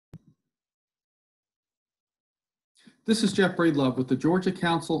This is Jeff Breedlove with the Georgia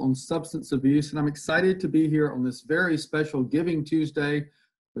Council on Substance Abuse, and I'm excited to be here on this very special Giving Tuesday,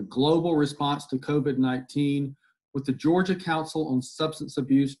 the global response to COVID-19, with the Georgia Council on Substance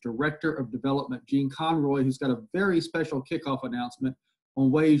Abuse Director of Development, Gene Conroy, who's got a very special kickoff announcement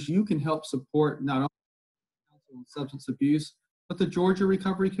on ways you can help support not only the Council on Substance Abuse, but the Georgia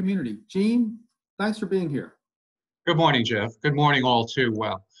recovery community. Gene, thanks for being here. Good morning, Jeff. Good morning, all too.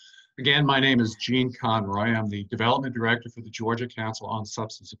 Well, again, my name is Gene Conroy. I'm the Development Director for the Georgia Council on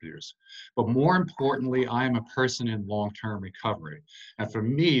Substance Abuse. But more importantly, I am a person in long-term recovery. And for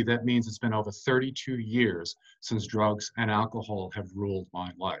me, that means it's been over 32 years since drugs and alcohol have ruled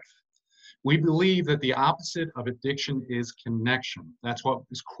my life. We believe that the opposite of addiction is connection. That's what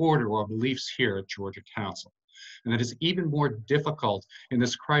is core to our beliefs here at Georgia Council. And that is even more difficult in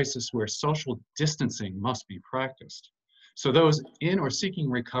this crisis where social distancing must be practiced. So those in or seeking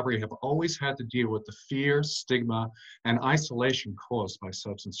recovery have always had to deal with the fear, stigma, and isolation caused by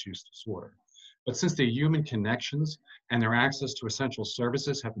substance use disorder. But since their human connections and their access to essential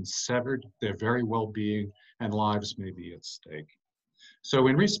services have been severed, their very well-being and lives may be at stake. So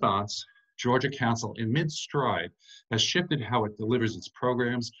in response, Georgia Council, in mid-stride, has shifted how it delivers its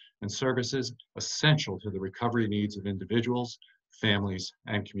programs and services essential to the recovery needs of individuals, families,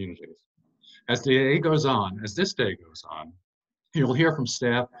 and communities. As this day goes on, you'll hear from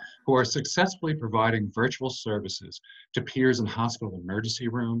staff who are successfully providing virtual services to peers in hospital emergency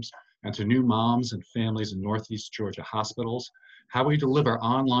rooms and to new moms and families in Northeast Georgia hospitals, how we deliver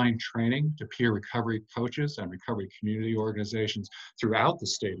online training to peer recovery coaches and recovery community organizations throughout the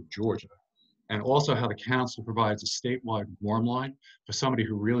state of Georgia, and also how the council provides a statewide warm line for somebody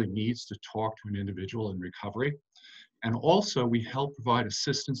who really needs to talk to an individual in recovery. And also we help provide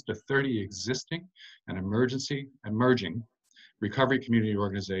assistance to 30 existing and emerging recovery community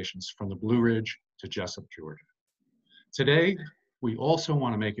organizations from the Blue Ridge to Jessup, Georgia. Today, we also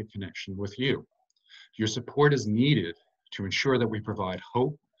want to make a connection with you. Your support is needed to ensure that we provide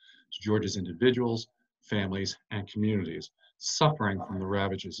hope to Georgia's individuals, families, and communities suffering from the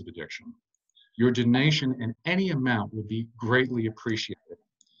ravages of addiction. Your donation in any amount would be greatly appreciated.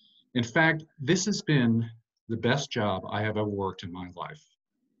 In fact, this has been the best job I have ever worked in my life.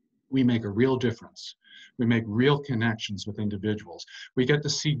 We make a real difference. We make real connections with individuals. We get to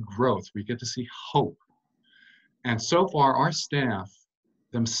see growth. We get to see hope. And so far, our staff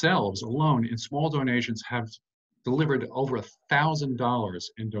themselves alone in small donations have delivered over $1,000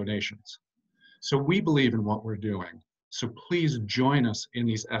 in donations. So we believe in what we're doing. So please join us in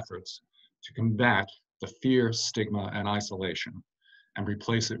these efforts to combat the fear, stigma, and isolation and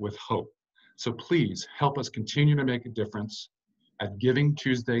replace it with hope. So please help us continue to make a difference at Giving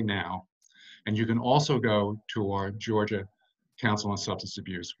Tuesday now. And you can also go to our Georgia Council on Substance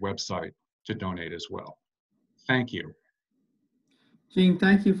Abuse website to donate as well. Thank you. Gene,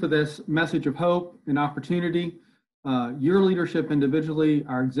 thank you for this message of hope and opportunity. Your leadership individually,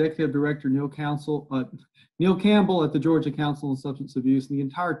 our Executive Director, Neil Campbell at the Georgia Council on Substance Abuse, and the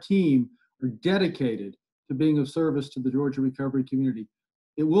entire team are dedicated to being of service to the Georgia recovery community.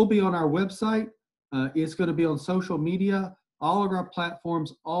 It will be on our website. It's going to be on social media, all of our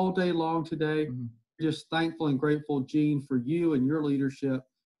platforms all day long today. Just thankful and grateful, Gene, for you and your leadership.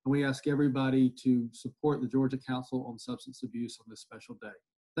 And we ask everybody to support the Georgia Council on Substance Abuse on this special day.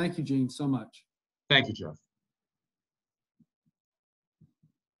 Thank you, Gene, so much. Thank you, Jeff.